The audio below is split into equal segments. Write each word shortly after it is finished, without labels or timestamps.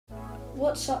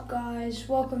What's up guys,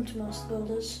 welcome to Master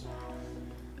Builders.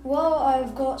 Well,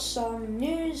 I've got some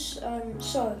news.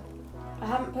 So I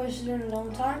haven't posted in a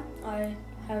long time, I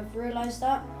have realised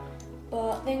that,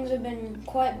 but things have been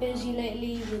quite busy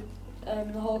lately with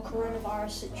the whole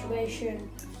coronavirus situation.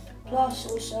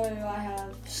 Plus also I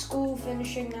have school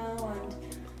finishing now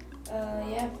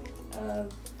and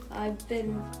I've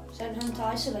been sent home to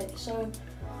isolate. So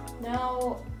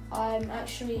now I'm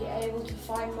actually able to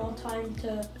find more time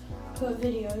to put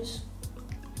videos.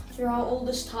 Throughout all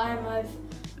this time I've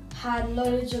had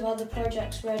loads of other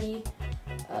projects ready,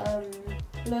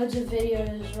 loads of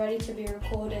videos ready to be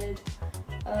recorded.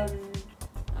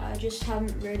 I just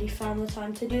haven't really found the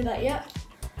time to do that yet.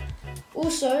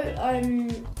 Also,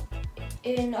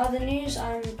 in other news,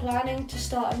 I'm planning to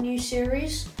start a new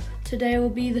series. Today will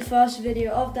be the first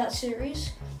video of that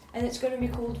series, and it's going to be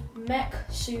called Mech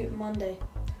Suit Monday.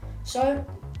 So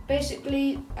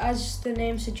basically, as the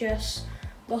name suggests,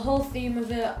 the whole theme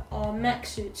of it are mech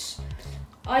suits.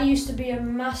 I used to be a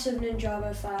massive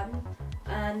Ninjago fan,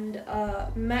 and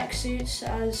mech suits,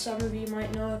 as some of you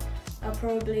might know, are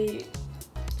probably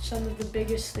some of the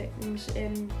biggest things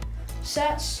in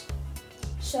sets.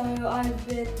 So I've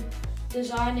been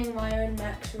designing my own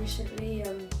mechs recently.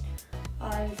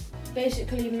 I've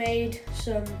basically made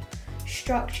some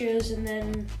structures and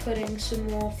then putting some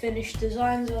more finished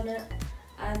designs on it,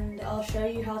 and I'll show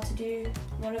you how to do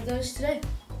one of those today.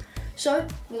 So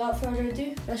without further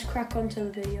ado, let's crack on to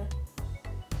the video.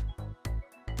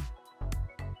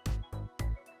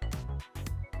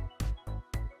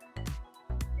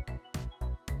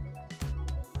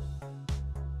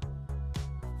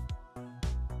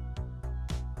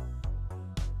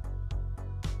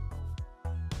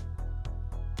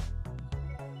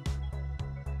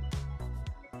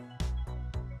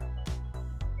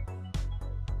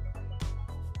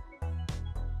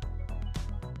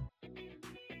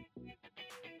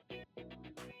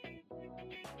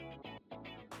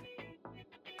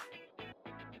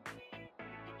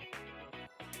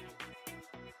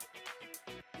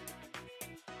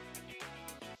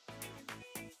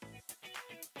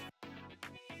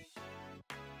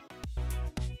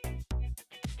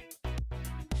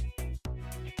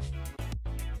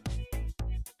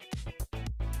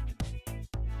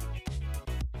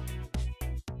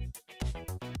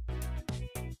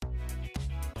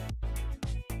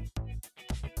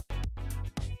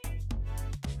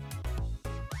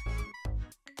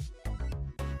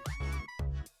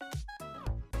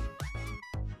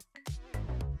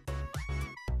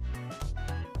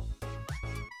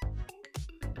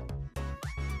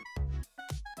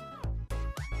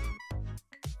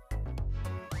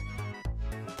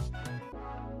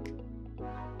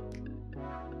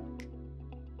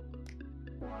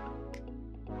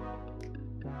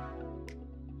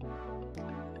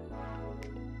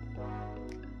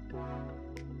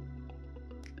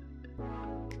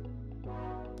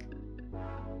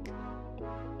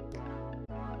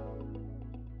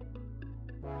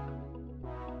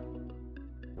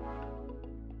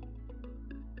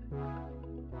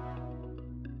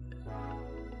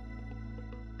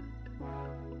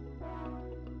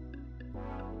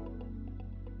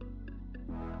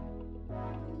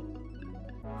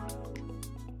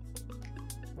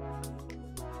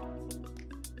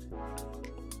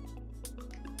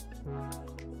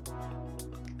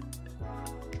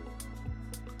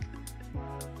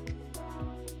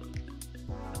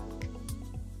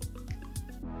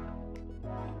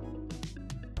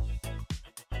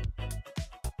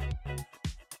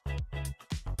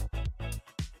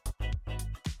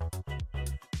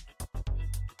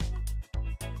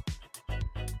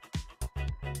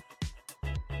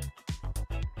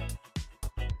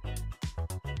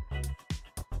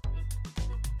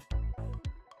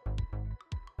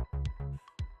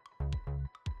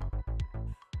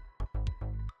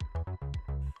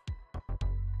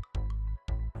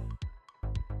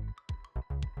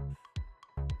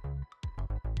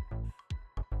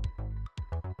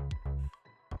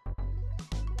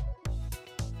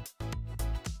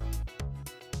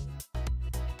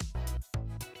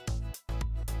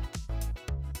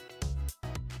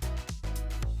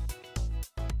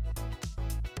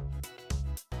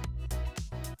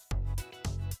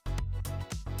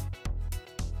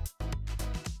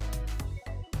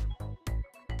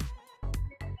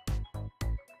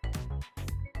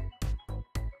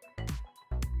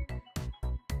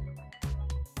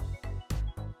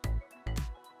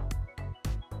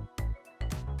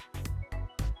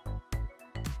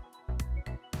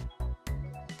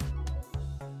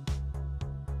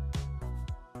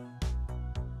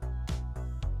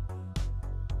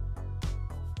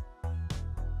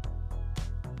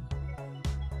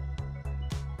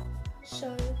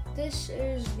 So this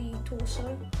is the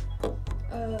torso.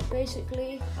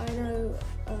 Basically, I know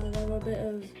there were a bit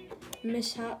of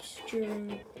mishaps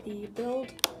during the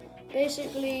build.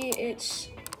 Basically, it's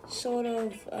sort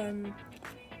of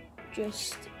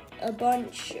just a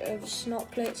bunch of snot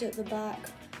plates at the back.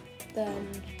 Then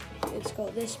it's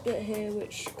got this bit here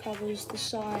which covers the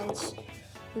sides.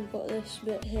 We've got this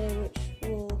bit here which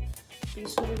will be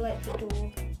sort of like the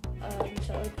door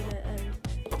to open it,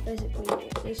 and basically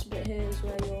this bit here is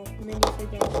where your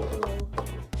minifigure will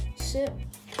sit.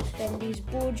 Then these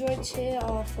ball joints here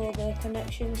are for the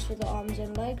connections for the arms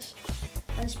and legs.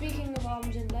 And speaking of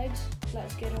arms and legs,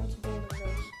 let's get on to building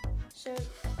those. So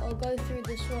I'll go through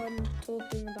this one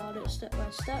talking about it step by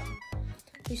step.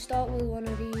 We start with one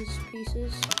of these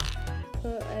pieces,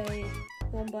 put a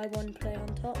 1x1 plate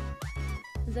on top.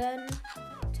 Then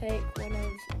take one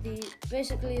of the,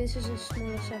 basically this is a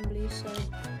small assembly, so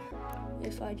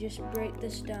if I just break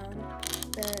this down,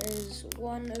 there is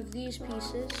one of these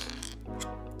pieces.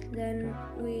 Then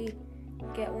we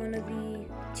get one of the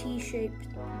T-shaped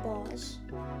bars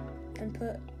and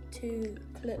put 2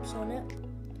 clips on it.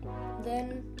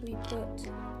 Then we put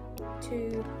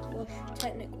 2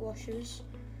 Technic washers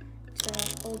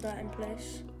to hold that in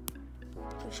place.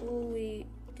 Before we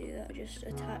do that, just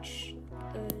attach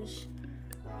those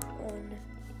on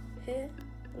here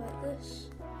like this.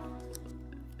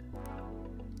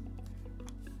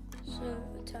 So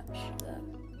attach that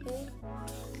here.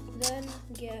 Then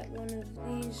get one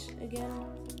of these again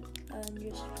and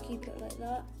just keep it like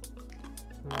that.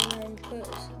 And then put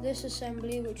this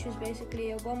assembly, which is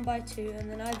basically a 1x2,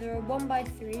 and then either a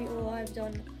 1x3 or I've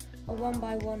done a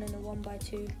 1x1 and a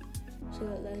 1x2, so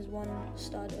that there's one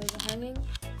stud overhanging.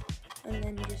 And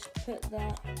then just put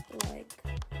that like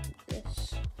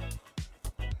this.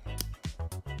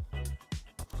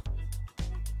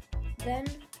 Then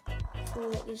for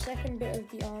the second bit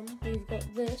of the arm, we've got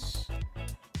this.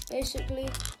 Basically,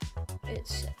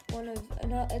 it's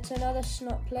another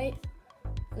snot plate,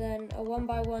 then a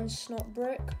 1x1 snot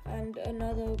brick, and a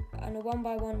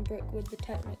 1x1 brick with the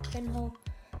Technic pinhole.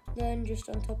 Then just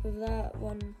on top of that,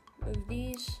 one of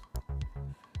these,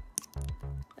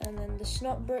 and then the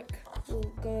snot brick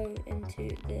will go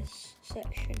into this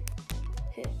section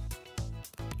here.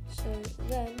 So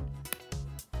then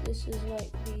this is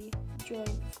like the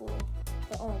joint for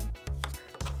the arm.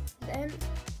 Then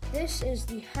this is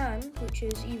the hand, which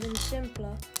is even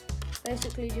simpler.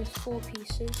 Basically just 4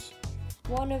 pieces.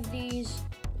 One of these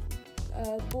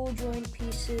ball joint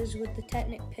pieces with the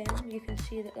Technic pin, you can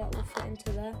see that will fit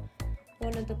into there.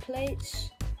 One of the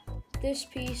plates, this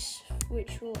piece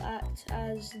which will act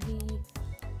as the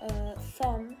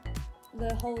thumb,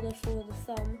 the holder for the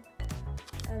thumb,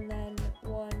 and then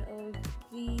one of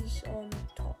these on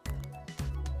top,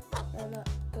 and that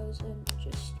goes in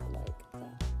just like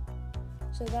that.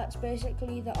 So that's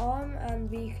basically the arm, and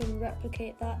we can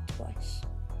replicate that twice.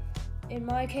 In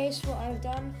my case, what I've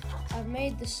done, I've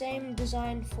made the same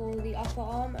design for the upper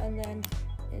arm, and then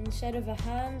instead of a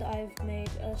hand, I've made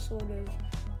a sort of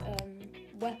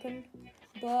weapon.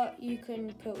 But you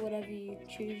can put whatever you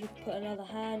choose. You can put another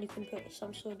hand, you can put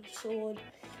some sort of sword,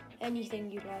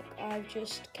 anything you like. I've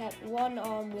just kept one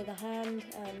arm with a hand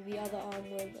and the other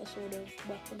arm with a sort of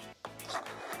weapon.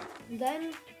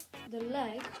 Then the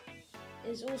leg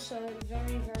is also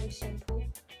very, very simple.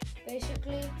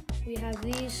 Basically, we have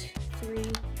these 3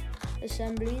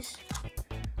 assemblies.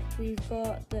 We've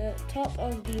got the top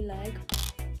of the leg,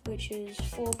 which is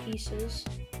 4 pieces.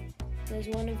 There's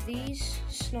one of these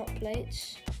snot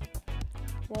plates,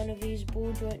 one of these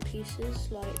ball joint pieces,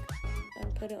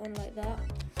 and put it on like that.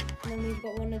 And then we've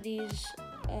got one of these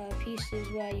pieces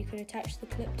where you can attach the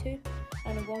clip to,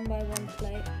 and a 1x1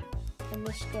 plate, and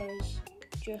this goes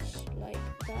just like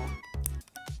that.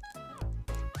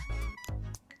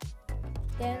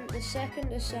 Then the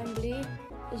second assembly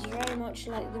is very much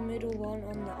like the middle one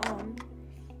on the arm.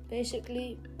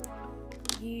 Basically,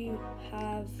 you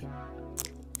have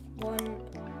one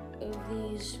of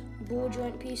these ball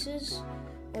joint pieces,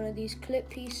 one of these clip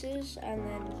pieces, and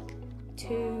then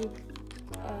 2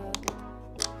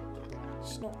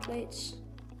 snot plates.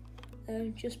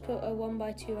 And just put a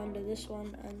 1x2 under this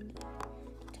one and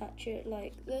attach it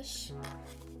like this.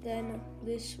 Then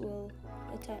this will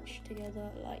attach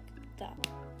together like that.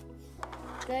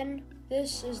 Then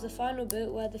this is the final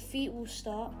bit where the feet will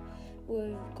start.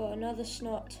 We've got another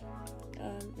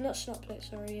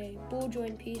a ball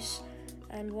joint piece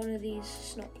and one of these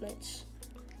snot plates.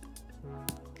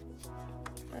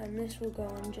 And this will go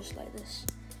on just like this.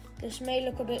 This may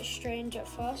look a bit strange at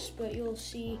first, but you'll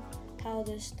see how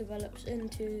this develops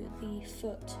into the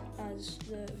foot as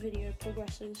the video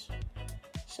progresses.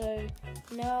 So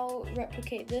now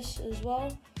replicate this as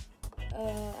well.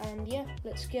 And yeah,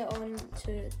 let's get on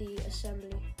to the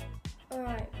assembly.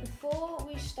 Alright, before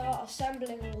we start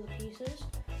assembling all the pieces,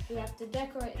 we have to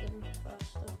decorate them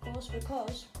first, of course,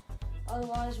 because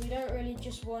otherwise we don't really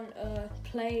just want a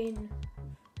plain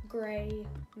grey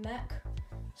mech.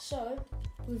 So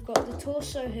we've got the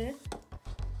torso here,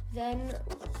 then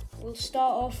we'll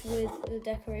start off with the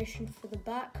decoration for the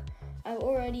back. I've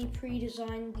already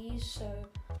pre-designed these, so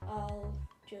I'll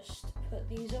just put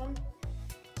these on.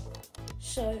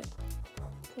 So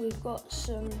we've got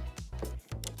some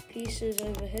pieces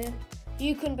over here.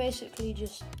 You can basically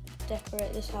just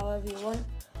decorate this however you want.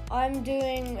 I'm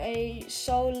doing a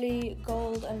solely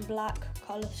gold and black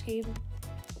color scheme.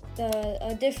 There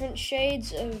are different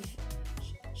shades of,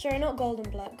 sorry, not gold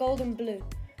and black, gold and blue.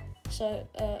 So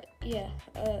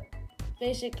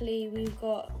basically we've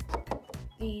got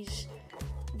these.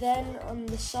 Then on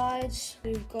the sides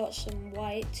we've got some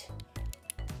white.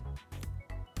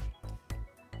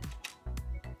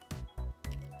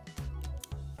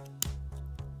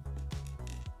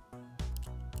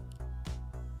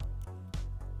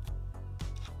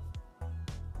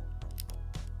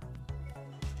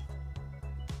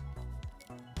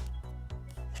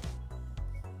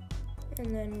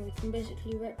 And then we can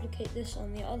basically replicate this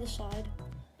on the other side.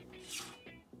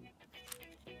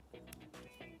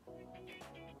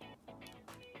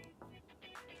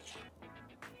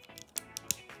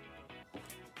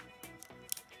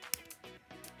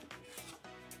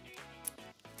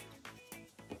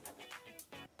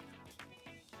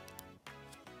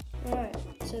 Alright,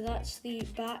 so that's the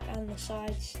back and the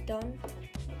sides done.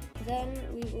 Then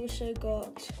we've also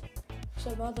got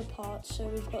some other parts. So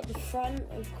we've got the front,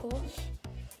 of course.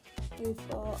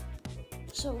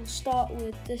 So we'll start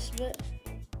with this bit.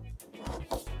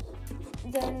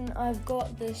 Then I've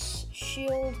got this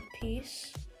shield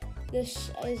piece.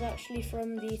 This is actually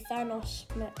from the Thanos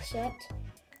mech set,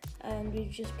 and we've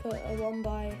just put a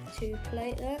 1x2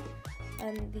 plate there,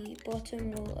 and the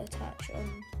bottom will attach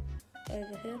on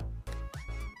over here.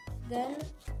 Then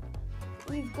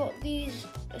we've got these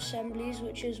assemblies,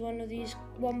 which is one of these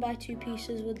 1x2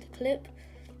 pieces with the clip,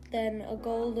 then a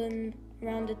golden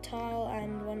rounded tile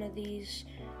and one of these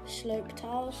slope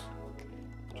tiles.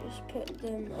 Just put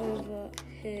them over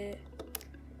here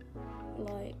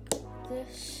like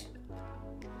this.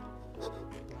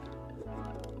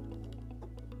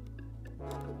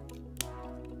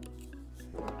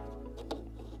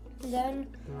 Then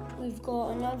we've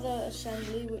got another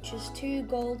assembly, which is 2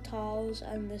 gold tiles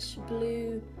and this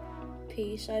blue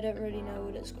piece. I don't really know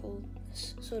what it's called,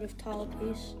 this sort of tile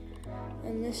piece.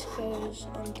 And this goes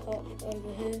on top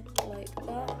over here like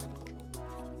that.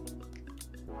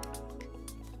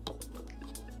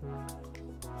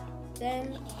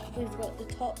 Then we've got the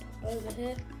top over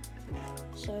here.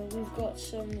 So we've got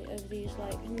some of these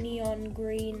like neon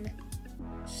green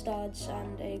studs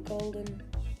and a golden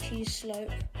cheese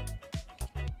slope.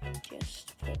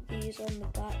 Just put these on the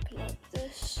back like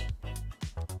this.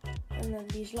 And then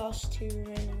these last 2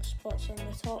 remaining spots on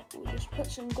the top, we'll just put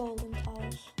some golden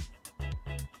tiles.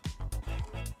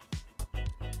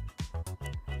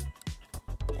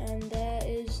 And there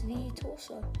is the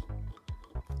torso.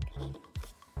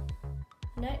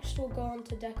 Next we'll go on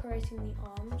to decorating the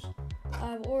arms.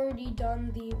 I've already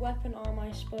done the weapon arm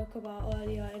I spoke about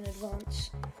earlier in advance.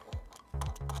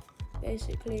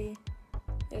 Basically,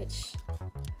 it's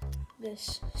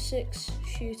this 6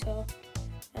 shooter,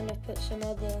 and I've put some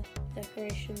other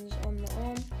decorations on the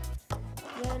arm.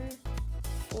 Then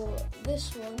for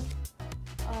this one,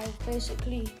 I've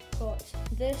basically got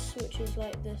this, which is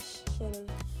like this sort of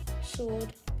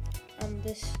sword, and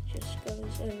this just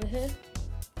goes over here.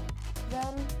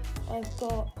 Then I've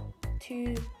got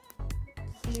 2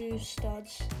 blue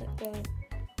studs that go on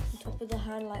top of the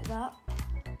hand like that.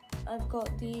 I've got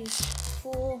these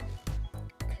 4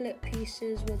 clip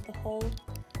pieces with the hole,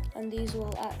 and these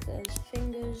will act as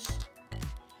fingers.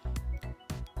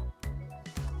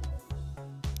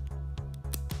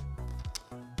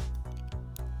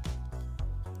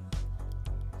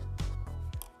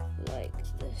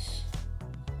 Like this.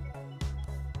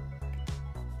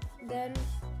 Then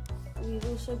we've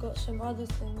also got some other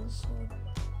things. So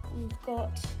we've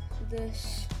got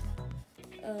this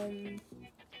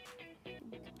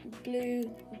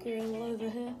blue grill over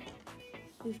here.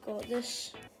 We've got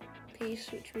this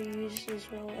piece which we used as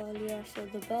well earlier for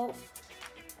the belt.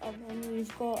 And then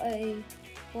we've got a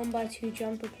 1x2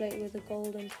 jumper plate with a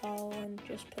golden towel, and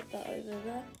just put that over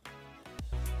there.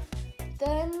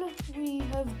 Then we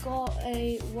have got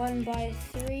a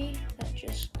 1x3 that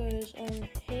just goes on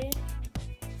here.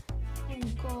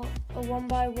 We've got a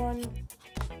 1x1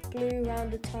 blue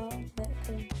rounded tile that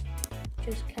can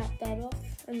just cap that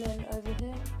off. And then over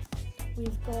here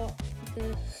we've got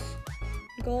this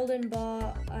golden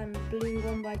bar and blue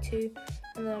 1x2,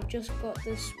 and then I've just got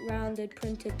this rounded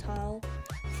printed tile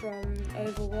from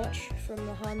Overwatch from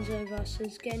the Hanzo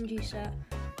vs Genji set,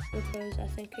 because I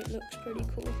think it looks pretty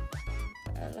cool,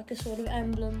 like a sort of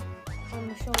emblem on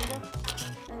the shoulder.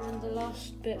 And then the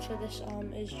last bit for this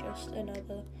arm is just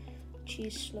another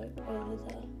cheese slope over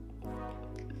there.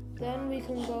 Then we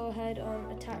can go ahead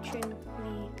on attaching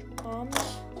the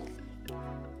arms.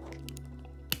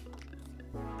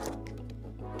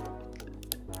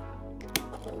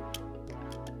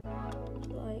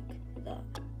 Like that.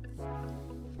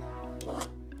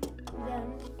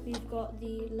 Then we've got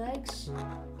the legs,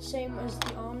 same as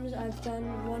the arms. I've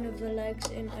done one of the legs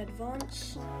in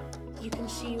advance. You can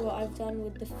see what I've done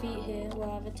with the feet here, where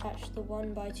I've attached the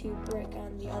 1x2 brick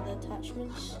and the other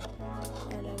attachments,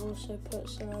 and I've also put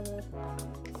some other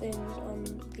things on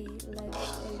the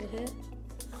legs over here.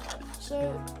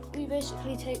 So we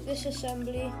basically take this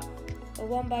assembly, a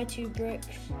 1x2 brick,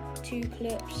 2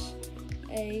 clips,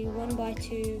 a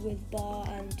 1x2 with bar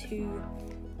and 2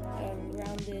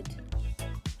 rounded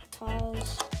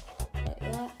tiles like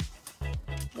that.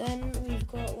 Then we've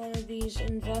got one of these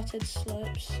inverted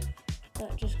slopes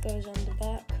that just goes on the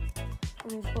back,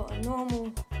 and we've got a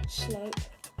normal slope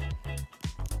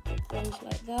that goes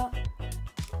like that.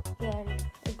 Then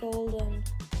a golden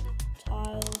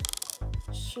tile,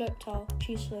 slope tile,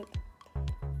 cheese slope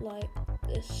like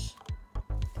this.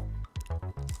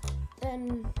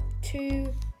 Then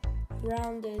 2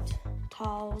 rounded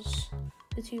tiles,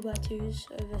 the 2x2s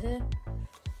over here.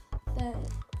 Then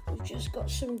we've just got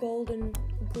some golden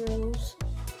grills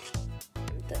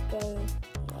that go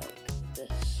like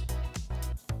this,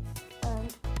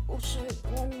 and also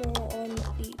one more on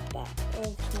the back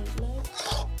of the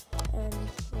legs, and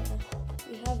yeah,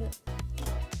 we have it.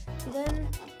 Then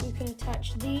we can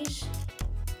attach these.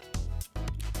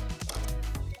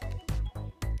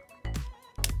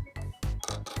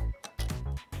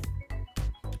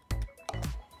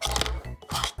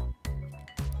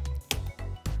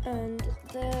 And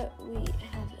there we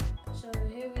have it. So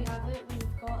here we have it.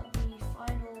 We've got the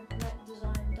final mech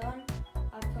design done.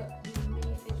 I put the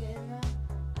minifigure in there,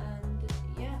 and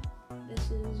yeah,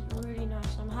 this is really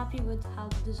nice. I'm happy with how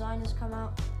the design has come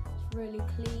out. It's really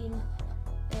clean.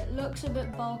 It looks a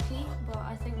bit bulky, but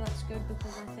I think that's good,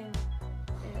 because I think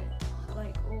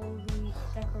like all the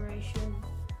decoration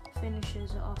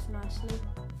finishes it off nicely.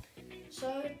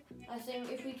 So I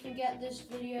think if we can get this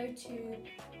video to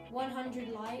 100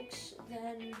 likes,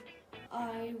 then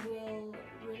I will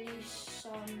release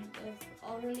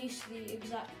I'll release the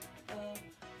exact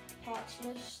parts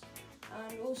list.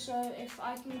 And also, if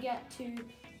I can get to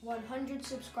 100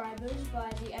 subscribers by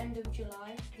the end of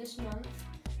July this month,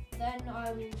 then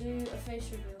I will do a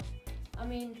face reveal. I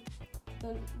mean,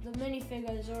 the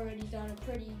minifigure has already done a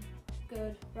pretty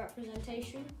good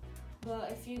representation, but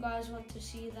if you guys want to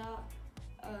see that,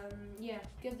 yeah,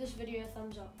 give this video a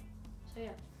thumbs up. So yeah,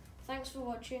 thanks for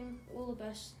watching, all the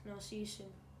best, and I'll see you soon.